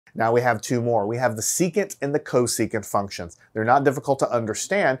Now we have two more. We have the secant and the cosecant functions. They're not difficult to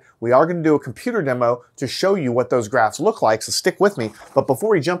understand. We are going to do a computer demo to show you what those graphs look like, so stick with me. But before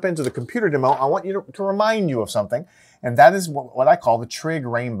we jump into the computer demo, I want you to remind you of something, and that is what I call the trig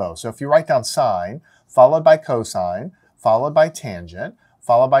rainbow. So if you write down sine, followed by cosine, followed by tangent,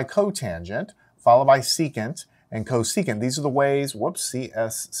 followed by cotangent, followed by secant, and cosecant. These are the ways,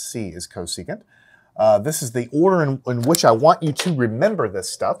 CSC is cosecant. This is the order in which I want you to remember this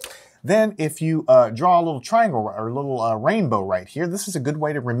stuff. Then if you draw a little triangle or a little rainbow right here, this is a good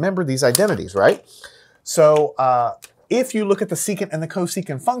way to remember these identities, right? So if you look at the secant and the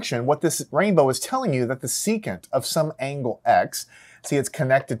cosecant function, what this rainbow is telling you that the secant of some angle x, see it's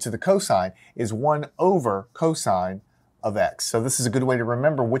connected to the cosine, is 1 over cosine of x. So this is a good way to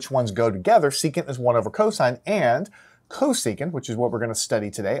remember which ones go together. Secant is 1 over cosine, and cosecant, which is what we're going to study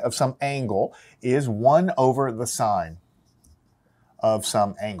today, of some angle is 1 over the sine of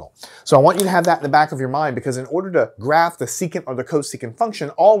some angle. So I want you to have that in the back of your mind, because in order to graph the secant or the cosecant function,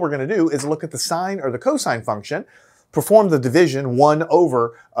 all we're going to do is look at the sine or the cosine function, perform the division 1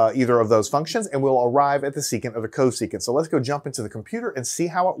 over either of those functions, and we'll arrive at the secant or the cosecant. So let's go jump into the computer and see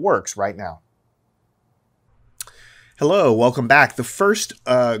how it works right now. Hello, welcome back. The first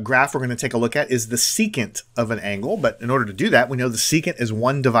graph we're going to take a look at is the secant of an angle, but in order to do that, we know the secant is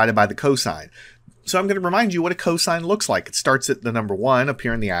 1 divided by the cosine. So I'm going to remind you what a cosine looks like. It starts at the number 1 up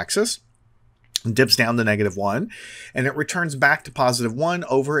here in the axis, dips down to -1, and it returns back to +1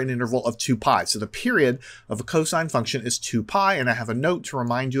 over an interval of 2 pi. So the period of a cosine function is 2 pi, and I have a note to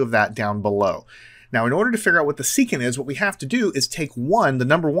remind you of that down below. Now, in order to figure out what the secant is, what we have to do is take 1, the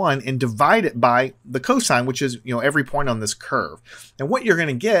number 1, and divide it by the cosine, which is, every point on this curve. And what you're going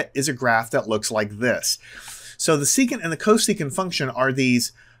to get is a graph that looks like this. So the secant and the cosecant function are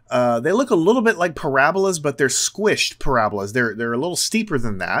these, they look a little bit like parabolas, but they're squished parabolas. They're a little steeper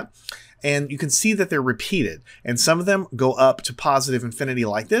than that. And you can see that they're repeated. And some of them go up to positive infinity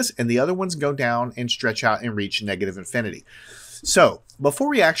like this, and the other ones go down and stretch out and reach negative infinity. So before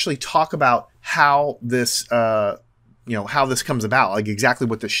we actually talk about how this, how this comes about, like exactly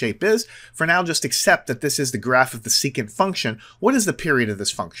what the shape is, for now, just accept that this is the graph of the secant function. What is the period of this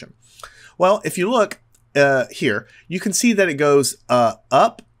function? Well, if you look here, you can see that it goes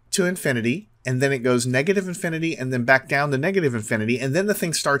up to infinity, and then it goes negative infinity, and then back down to negative infinity, and then the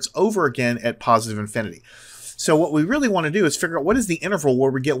thing starts over again at positive infinity. So what we really want to do is figure out what is the interval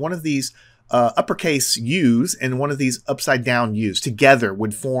where we get one of these uppercase u's and one of these upside down u's together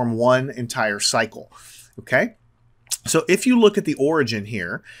would form one entire cycle. Okay? So if you look at the origin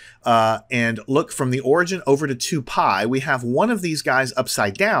here and look from the origin over to 2 pi, we have one of these guys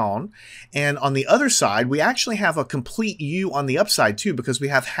upside down, and on the other side we actually have a complete u on the upside too, because we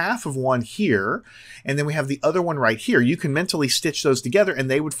have half of one here and then we have the other one right here. You can mentally stitch those together and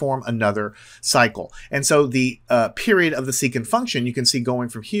they would form another cycle. And so the period of the secant function, you can see going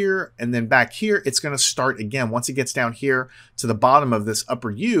from here and then back here, it's going to start again. Once it gets down here to the bottom of this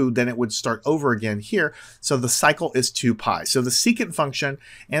upper u, then it would start over again here. So the cycle is 2 pi. So the secant function,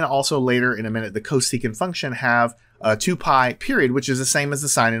 and also later in a minute the cosecant function, have a 2 pi period, which is the same as the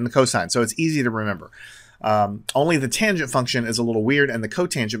sine and the cosine. So it's easy to remember. Only the tangent function is a little weird, and the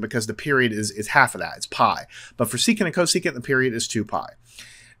cotangent, because the period is half of that. It's pi. But for secant and cosecant, the period is 2 pi.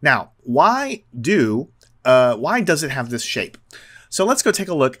 Now, why does it have this shape? So let's go take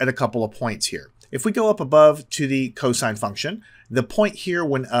a look at a couple of points here. If we go up above to the cosine function, the point here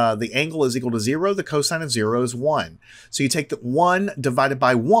when the angle is equal to 0, the cosine of 0 is 1. So you take the 1 divided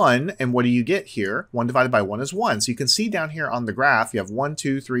by 1, and what do you get here? 1 divided by 1 is 1. So you can see down here on the graph, you have 1,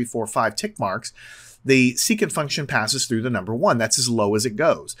 2, 3, 4, 5 tick marks. The secant function passes through the number 1. That's as low as it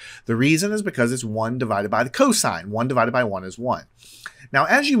goes. The reason is because it's 1 divided by the cosine. 1 divided by 1 is 1. Now,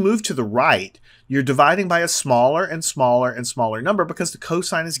 as you move to the right, you're dividing by a smaller and smaller and smaller number because the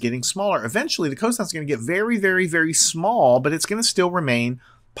cosine is getting smaller. Eventually, the cosine is going to get very, very, very small, but it's going to still remain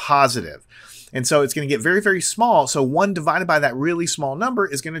positive. And so it's going to get very, very small. So 1 divided by that really small number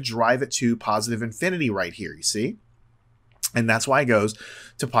is going to drive it to positive infinity right here, you see? And that's why it goes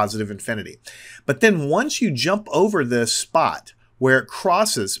to positive infinity. But then once you jump over this spot where it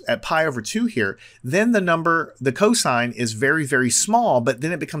crosses at pi over 2 here, then the cosine is very, very small, but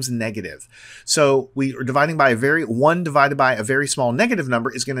then it becomes negative. So we are dividing by 1 divided by a very small negative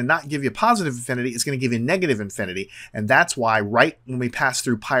number is going to not give you positive infinity, it's going to give you negative infinity. And that's why right when we pass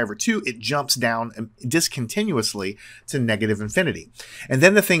through pi over 2, it jumps down discontinuously to negative infinity. And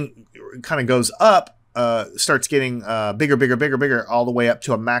then the thing kind of goes up, starts getting bigger, bigger, bigger, bigger, all the way up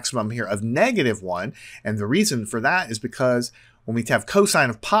to a maximum here of -1. And the reason for that is because when we have cosine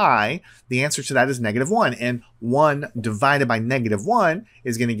of pi, the answer to that is -1. And 1 divided by -1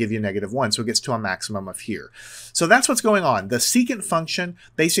 is going to give you -1. So it gets to a maximum of here. So that's what's going on. The secant function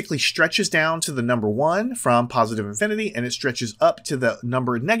basically stretches down to the number 1 from positive infinity, and it stretches up to the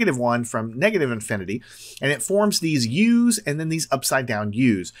number -1 from negative infinity. And it forms these u's and then these upside down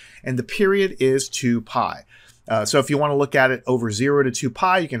u's. And the period is 2 pi. So if you want to look at it over 0 to 2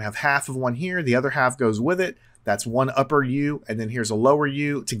 pi, you can have half of one here. The other half goes with it. That's one upper u, and then here's a lower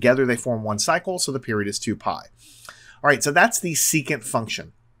u. Together they form one cycle, so the period is 2 pi. All right, so that's the secant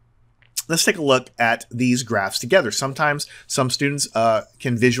function. Let's take a look at these graphs together. Sometimes some students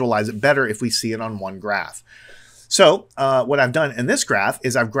can visualize it better if we see it on one graph. So what I've done in this graph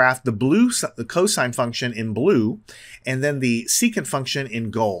is I've graphed the cosine function in blue and then the secant function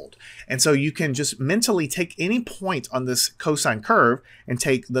in gold. And so you can just mentally take any point on this cosine curve and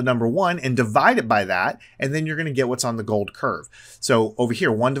take the number 1 and divide it by that, and then you're going to get what's on the gold curve. So over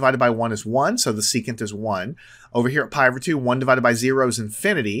here, 1 divided by 1 is 1, so the secant is 1. Over here at pi over 2, 1 divided by 0 is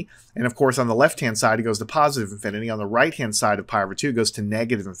infinity. And of course, on the left-hand side, it goes to positive infinity. On the right-hand side of pi over 2, it goes to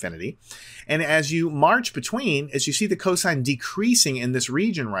negative infinity. And as you march between, as you see the cosine decreasing in this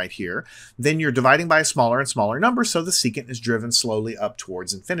region right here, then you're dividing by a smaller and smaller number, so the secant is driven slowly up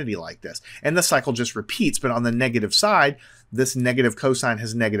towards infinity like this. And the cycle just repeats, but on the negative side, this negative cosine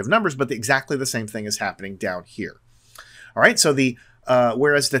has negative numbers, but exactly the same thing is happening down here. All right, so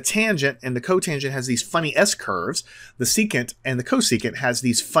whereas the tangent and the cotangent has these funny S-curves, the secant and the cosecant has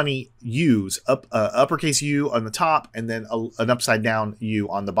these funny U's, uppercase U on the top and then an upside down U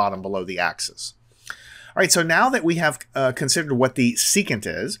on the bottom below the axis. All right, so now that we have considered what the secant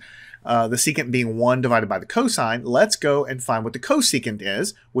is, the secant being 1 divided by the cosine, let's go and find what the cosecant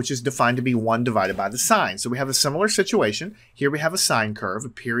is, which is defined to be 1 divided by the sine. So we have a similar situation. Here we have a sine curve. A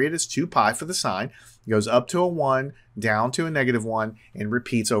period is 2 pi for the sine. It goes up to a 1, down to a -1, and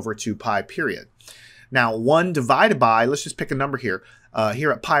repeats over a 2 pi period. Now, 1 divided by, let's just pick a number here.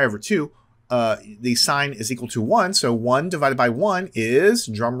 Here at pi over 2, the sine is equal to 1. So 1 divided by 1 is,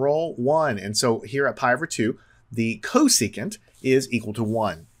 drum roll, 1. And so here at pi over 2, the cosecant is equal to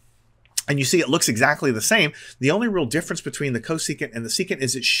 1. And you see it looks exactly the same. The only real difference between the cosecant and the secant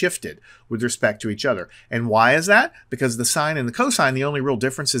is it's shifted with respect to each other. And why is that? Because the sine and the cosine, the only real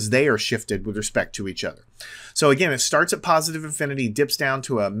difference is they are shifted with respect to each other. So again, it starts at positive infinity, dips down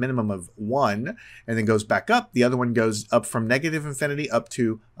to a minimum of 1, and then goes back up. The other one goes up from negative infinity up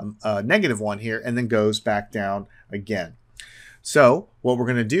to -1 here, and then goes back down again. So what we're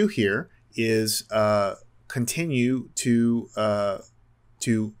going to do here is continue to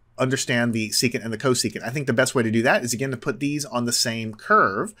understand the secant and the cosecant. I think the best way to do that is, again, to put these on the same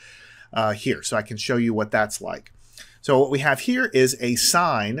curve here, so I can show you what that's like. So what we have here is a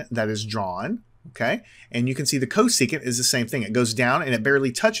sine that is drawn, okay? And you can see the cosecant is the same thing. It goes down and it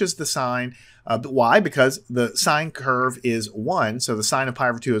barely touches the sine. But why? Because the sine curve is 1. So the sine of pi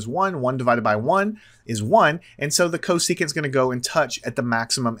over 2 is 1. 1 divided by 1 is 1. And so the cosecant is going to go and touch at the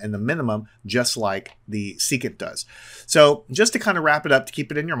maximum and the minimum, just like the secant does. So just to kind of wrap it up, to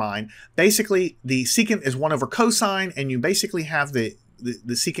keep it in your mind, basically the secant is 1 over cosine, and you basically have the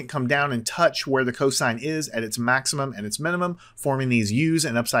secant come down and touch where the cosine is at its maximum and its minimum, forming these U's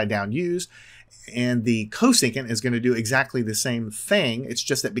and upside down U's. And the cosecant is going to do exactly the same thing. It's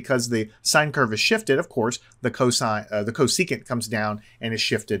just that because the sine curve is shifted, of course, the cosecant comes down and is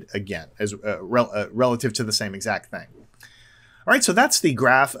shifted again as relative to the same exact thing. All right, so that's the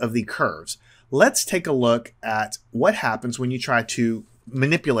graph of the curves. Let's take a look at what happens when you try to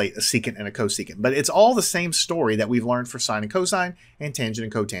manipulate a secant and a cosecant. But it's all the same story that we've learned for sine and cosine and tangent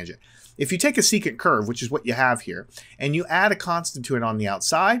and cotangent. If you take a secant curve, which is what you have here, and you add a constant to it on the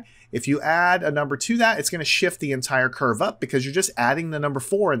outside, if you add a number to that, it's going to shift the entire curve up because you're just adding the number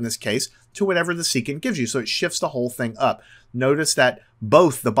 4 in this case to whatever the secant gives you. So it shifts the whole thing up. Notice that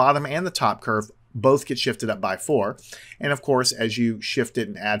both the bottom and the top curve both get shifted up by 4. And of course, as you shift it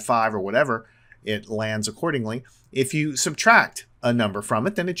and add 5 or whatever, it lands accordingly. If you subtract a number from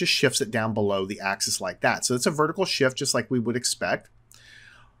it, then it just shifts it down below the axis like that. So it's a vertical shift just like we would expect.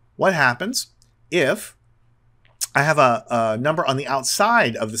 What happens if I have a number on the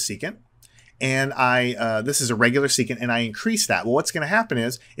outside of the secant, and this is a regular secant, and I increase that? Well, what's going to happen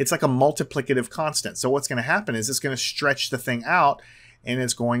is it's like a multiplicative constant. So what's going to happen is it's going to stretch the thing out, and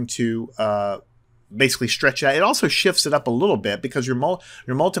it's going to basically stretch it out. It also shifts it up a little bit because you're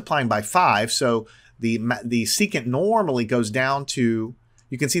multiplying by 5. So the secant normally goes down to,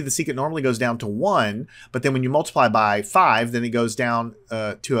 you can see the secant normally goes down to 1, but then when you multiply by 5, then it goes down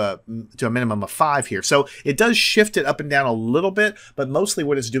to a minimum of 5 here. So it does shift it up and down a little bit, but mostly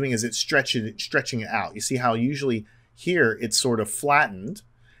what it's doing is it's stretching it out. You see how usually Here, it's sort of flattened.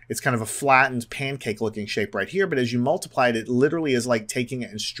 It's kind of a flattened pancake-looking shape right here, but as you multiply it, it literally is like taking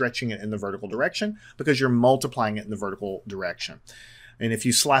it and stretching it in the vertical direction because you're multiplying it in the vertical direction. And if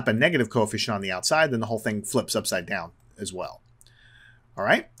you slap a negative coefficient on the outside, then the whole thing flips upside down as well. All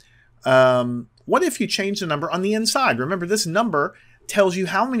right? What if you change the number on the inside? Remember, this number tells you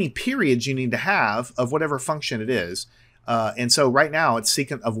how many periods you need to have of whatever function it is. And so right now it's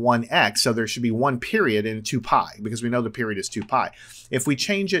secant of 1x, so there should be 1 period in 2 pi, because we know the period is 2 pi. If we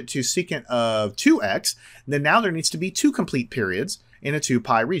change it to secant of 2x, then now there needs to be 2 complete periods in a 2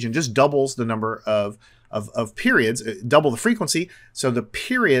 pi region. Just doubles the number of periods, double the frequency, so the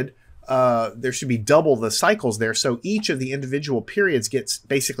period, there should be double the cycles there, so each of the individual periods gets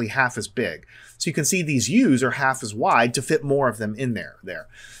basically half as big. So you can see these u's are half as wide to fit more of them in there.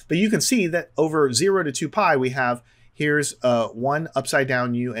 But you can see that over 0 to 2 pi we have, here's 1 upside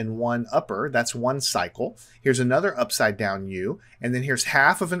down u and 1 upper, that's 1 cycle. Here's another upside down u, and then here's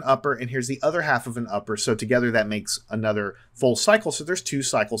half of an upper, and here's the other half of an upper, so together that makes another full cycle, so there's 2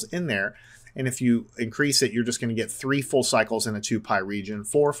 cycles in there. And if you increase it, you're just going to get 3 full cycles in a 2 pi region,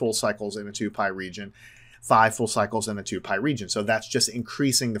 4 full cycles in a 2 pi region, 5 full cycles in a 2 pi region. So that's just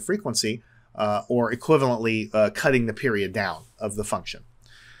increasing the frequency or equivalently cutting the period down of the function.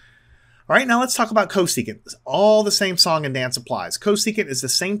 All right, now let's talk about cosecant. All the same song and dance applies. Cosecant is the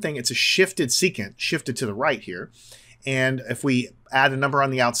same thing. It's a shifted secant, shifted to the right here. And if we add a number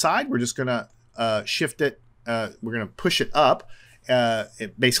on the outside, we're just going to shift it. We're going to push it up.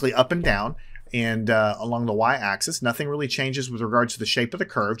 Basically up and down, and along the y-axis. Nothing really changes with regards to the shape of the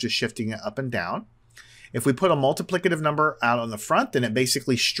curve, just shifting it up and down. If we put a multiplicative number out on the front, then it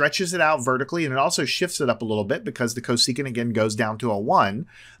basically stretches it out vertically, and it also shifts it up a little bit because the cosecant again goes down to a 1,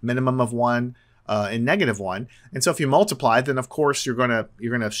 minimum of 1 and negative 1. And so if you multiply, then of course you're gonna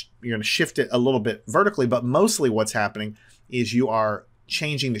shift it a little bit vertically, but mostly what's happening is you are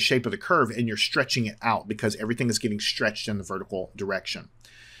changing the shape of the curve and you're stretching it out because everything is getting stretched in the vertical direction.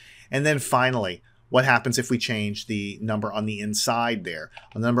 And then finally, what happens if we change the number on the inside there?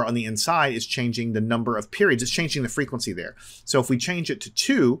 The number on the inside is changing the number of periods. It's changing the frequency there. So if we change it to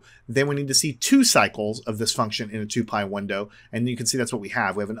 2, then we need to see 2 cycles of this function in a 2 pi window. And you can see that's what we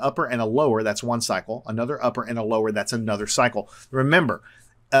have. We have an upper and a lower, that's 1 cycle. Another upper and a lower, that's another cycle. Remember,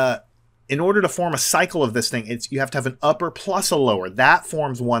 in order to form a cycle of this thing, you have to have an upper plus a lower. That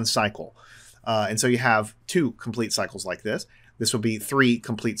forms 1 cycle. And so you have 2 complete cycles like this. This will be 3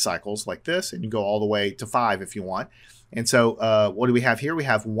 complete cycles like this, and you go all the way to 5 if you want. And so what do we have here? We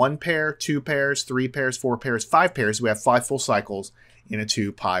have 1 pair, 2 pairs, 3 pairs, 4 pairs, 5 pairs. We have 5 full cycles in a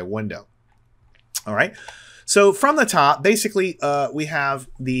 2 pi window. All right. So from the top, basically we have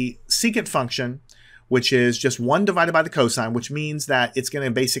the secant function, which is just 1 divided by the cosine, which means that it's going to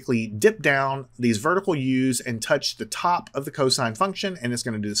basically dip down these vertical u's and touch the top of the cosine function, and it's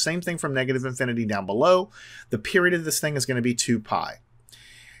going to do the same thing from negative infinity down below. The period of this thing is going to be 2 pi.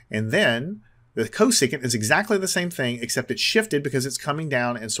 And then the cosecant is exactly the same thing, except it's shifted because it's coming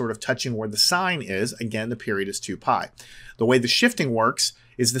down and sort of touching where the sine is. Again, the period is 2 pi. The way the shifting works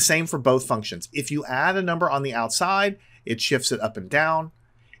is the same for both functions. If you add a number on the outside, it shifts it up and down.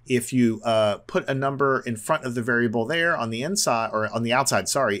 If you put a number in front of the variable there on the inside, or on the outside,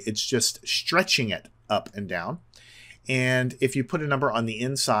 sorry, it's just stretching it up and down. And if you put a number on the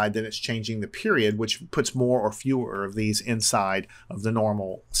inside, then it's changing the period, which puts more or fewer of these inside of the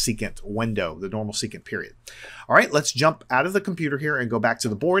normal secant window, the normal secant period. All right, let's jump out of the computer here and go back to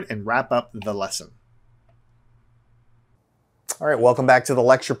the board and wrap up the lesson. All right, welcome back to the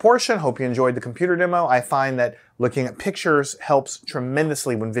lecture portion. Hope you enjoyed the computer demo. I find that looking at pictures helps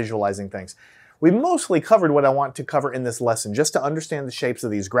tremendously when visualizing things. We mostly covered what I want to cover in this lesson, just to understand the shapes of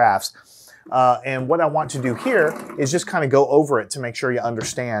these graphs. And what I want to do here is just kind of go over it to make sure you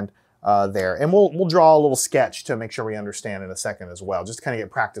understand there. And we'll draw a little sketch to make sure we understand in a second as well, just to kind of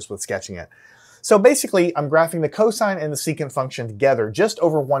get practice with sketching it. So basically, I'm graphing the cosine and the secant function together just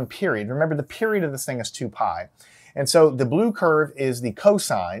over 1 period. Remember, the period of this thing is 2 pi. And so the blue curve is the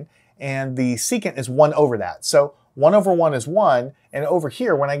cosine, and the secant is 1 over that. So 1 over 1 is 1, and over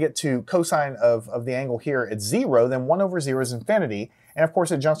here, when I get to cosine of the angle here, it's 0, then 1 over 0 is infinity. And of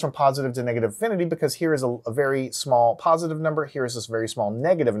course, it jumps from positive to negative infinity because here is a very small positive number, here is this very small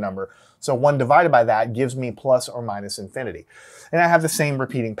negative number. So 1 divided by that gives me plus or minus infinity. And I have the same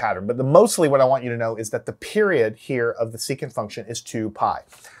repeating pattern. But mostly what I want you to know is that the period here of the secant function is 2 pi.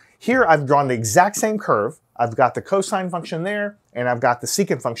 Here I've drawn the exact same curve. I've got the cosine function there, and I've got the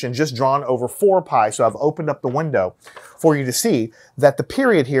secant function just drawn over 4 pi. So I've opened up the window for you to see that the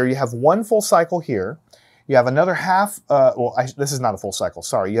period here, you have 1 full cycle here, You have another half, this is not a full cycle,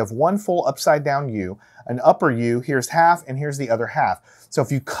 sorry. You have one full upside down U, an upper U, here's half, and here's the other half. So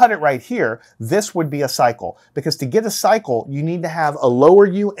if you cut it right here, this would be a cycle. Because to get a cycle, you need to have a lower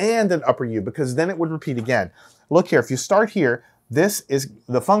U and an upper U, because then it would repeat again. Look here, if you start here, this is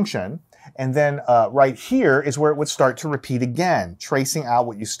the function, and then right here is where it would start to repeat again, tracing out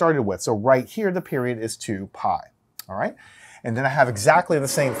what you started with. So right here, the period is 2 pi, all right? And then I have exactly the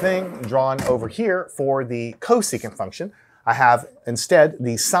same thing drawn over here for the cosecant function. I have instead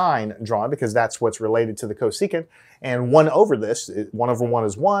the sine drawn because that's what's related to the cosecant. And 1 over this, 1 over 1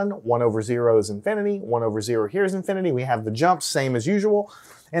 is 1, 1 over 0 is infinity, 1 over 0 here is infinity. We have the jump, same as usual.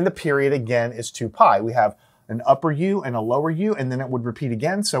 And the period again is 2 pi. We have an upper U and a lower U, and then it would repeat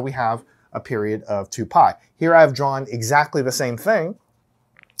again. So we have a period of 2 pi. Here I have drawn exactly the same thing.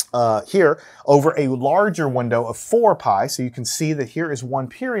 Here over a larger window of 4 pi. So you can see that here is one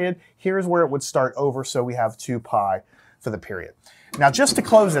period. Here's where it would start over. So we have 2 pi for the period. Now, just to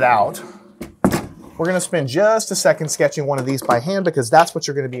close it out, we're going to spend just a second sketching one of these by hand because that's what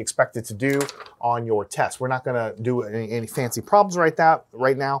you're going to be expected to do on your test. We're not going to do any fancy problems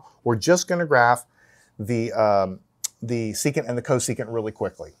right now. We're just going to graph the secant and the cosecant really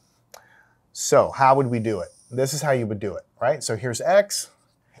quickly. So how would we do it? This is how you would do it, right? So here's x.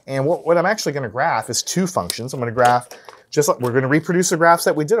 And what I'm actually going to graph is two functions. I'm going to graph, just like we're going to reproduce the graphs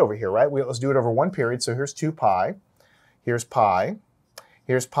that we did over here, right? Let's do it over one period. So here's 2 pi. Here's pi.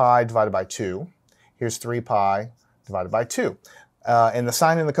 Here's pi divided by 2. Here's 3 pi divided by 2. And the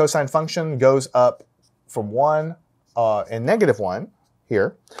sine and the cosine function goes up from 1 and -1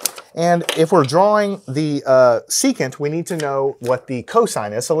 here. And if we're drawing the secant, we need to know what the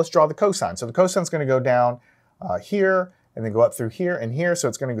cosine is. So let's draw the cosine. So the cosine is going to go down here, and then go up through here and here. So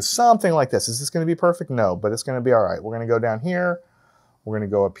it's going to go something like this. Is this going to be perfect? No, but it's going to be all right. We're going to go down here. We're going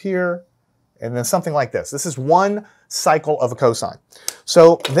to go up here. And then something like this. This is one cycle of a cosine.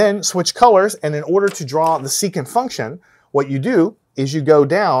 So then switch colors. And in order to draw the secant function, what you do is you go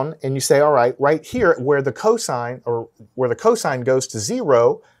down and you say, all right, right here where the cosine goes to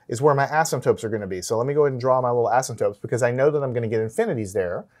 0 is where my asymptotes are going to be. So let me go ahead and draw my little asymptotes because I know that I'm going to get infinities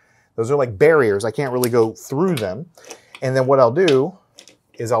there. Those are like barriers. I can't really go through them. And then what I'll do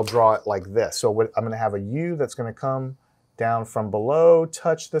is I'll draw it like this. So I'm going to have a U that's going to come down from below,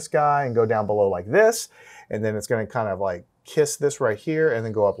 touch this guy, and go down below like this. And then it's going to kind of like kiss this right here and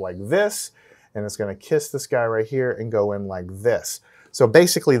then go up like this. And it's going to kiss this guy right here and go in like this. So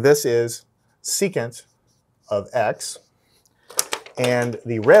basically this is secant of x. And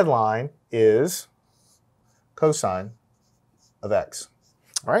the red line is cosine of x.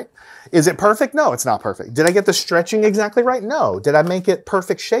 All right. Is it perfect? No, it's not perfect. Did I get the stretching exactly right? No. Did I make it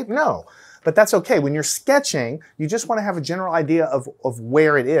perfect shape? No. But that's okay. When you're sketching, you just want to have a general idea of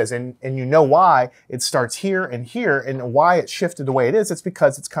where it is. And you know why it starts here and why it shifted the way it is. It's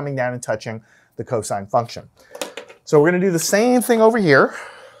because it's coming down and touching the cosine function. So we're going to do the same thing over here.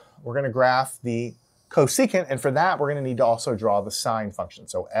 We're going to graph the cosecant. And for that, we're going to need to also draw the sine function.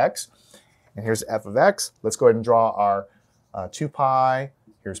 So x, and here's f of x. Let's go ahead and draw our 2 pi.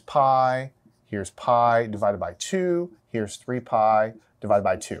 Here's pi divided by 2, here's 3 pi divided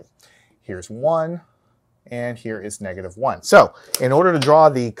by 2. Here's 1, and here is -1. So in order to draw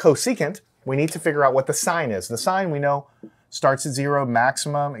the cosecant, we need to figure out what the sine is. The sine we know starts at 0,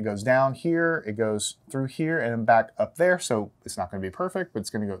 maximum, it goes down here, it goes through here, and then back up there. So it's not going to be perfect, but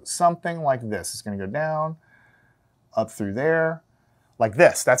it's going to go something like this. It's going to go down, up through there, like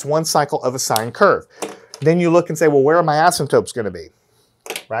this. That's one cycle of a sine curve. Then you look and say, well, where are my asymptotes going to be?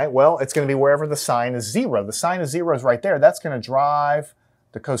 Right? Well, it's going to be wherever the sine is 0. The sine of 0 is right there. That's going to drive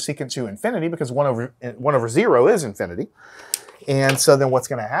the cosecant to infinity because 1 over 0 is infinity. And so then what's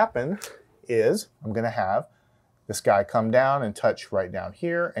going to happen is I'm going to have this guy come down and touch right down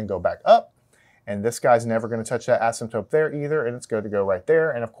here and go back up. And this guy's never going to touch that asymptote there either, and it's going to go right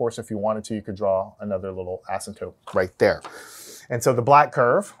there. And of course, if you wanted to, you could draw another little asymptote right there. And so the black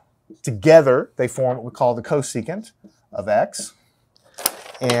curve, together, they form what we call the cosecant of x.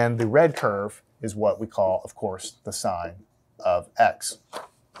 And the red curve is what we call, of course, the sine of x.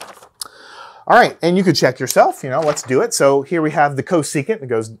 All right, and you could check yourself, let's do it. So here we have the cosecant. It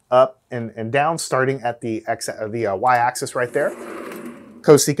goes up and down, starting at the y-axis right there.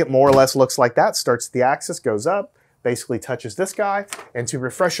 Cosecant more or less looks like that. Starts at the axis, goes up, basically touches this guy. And to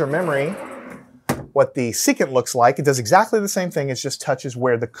refresh your memory, what the secant looks like, it does exactly the same thing. It just touches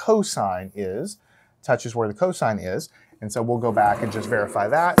where the cosine is. And so we'll go back and just verify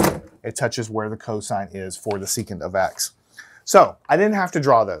that. It touches where the cosine is for the secant of x. So I didn't have to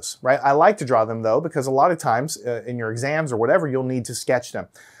draw those, right? I like to draw them though, because a lot of times in your exams or whatever, you'll need to sketch them.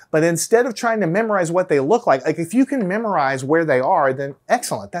 But instead of trying to memorize what they look like if you can memorize where they are, then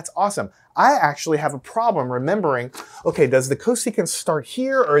excellent, that's awesome. I actually have a problem remembering, okay, does the cosecant start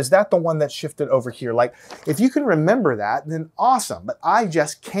here or is that the one that shifted over here? Like, if you can remember that, then awesome, but I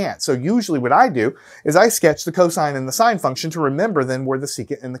just can't. So usually what I do is I sketch the cosine and the sine function to remember then where the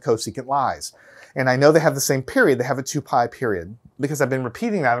secant and the cosecant lies. And I know they have the same period, they have a 2 pi period. Because I've been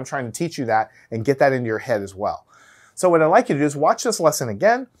repeating that, I'm trying to teach you that and get that into your head as well. So what I'd like you to do is watch this lesson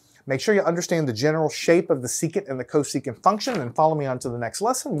again. Make sure you understand the general shape of the secant and the cosecant function and follow me on to the next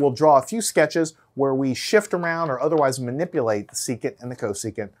lesson. We'll draw a few sketches where we shift around or otherwise manipulate the secant and the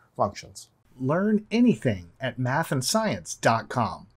cosecant functions. Learn anything at mathandscience.com.